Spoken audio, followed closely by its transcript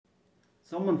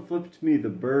Someone flipped me the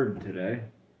bird today.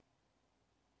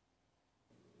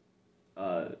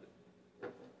 Uh,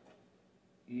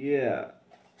 yeah.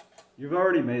 You've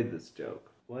already made this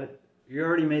joke. What? You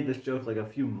already made this joke like a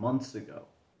few months ago.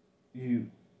 You,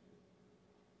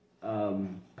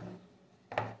 um...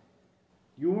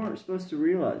 You weren't supposed to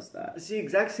realize that. It's the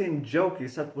exact same joke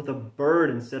except with a bird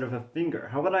instead of a finger.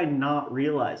 How would I not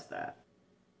realize that?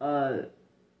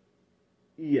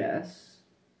 Yes.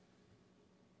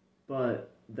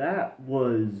 But that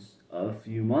was a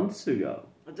few months ago.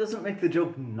 It doesn't make the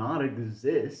joke not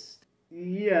exist.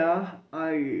 Yeah,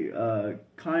 I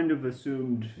kind of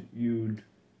assumed you'd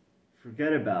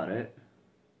forget about it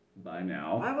by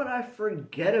now. Why would I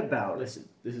forget about it? Listen,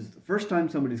 this is the first time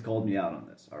somebody's called me out on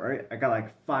this, alright? I got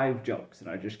like 5 jokes, and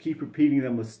I just keep repeating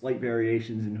them with slight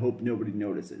variations and hope nobody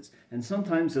notices. And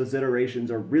sometimes those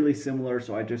iterations are really similar,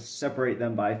 so I just separate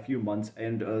them by a few months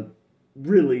and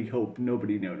really hope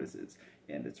nobody notices.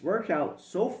 And it's worked out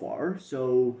so far,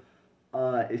 so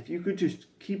if you could just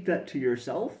keep that to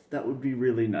yourself, that would be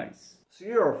really nice. So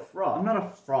you're a fraud. I'm not a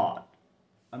fraud.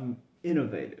 I'm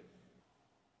innovative.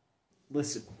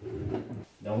 Listen,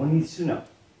 no one needs to know.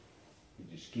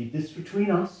 You just keep this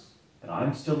between us, and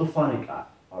I'm still the funny guy,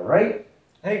 alright?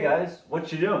 Hey guys, what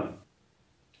you doing?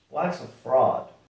 Black's a fraud.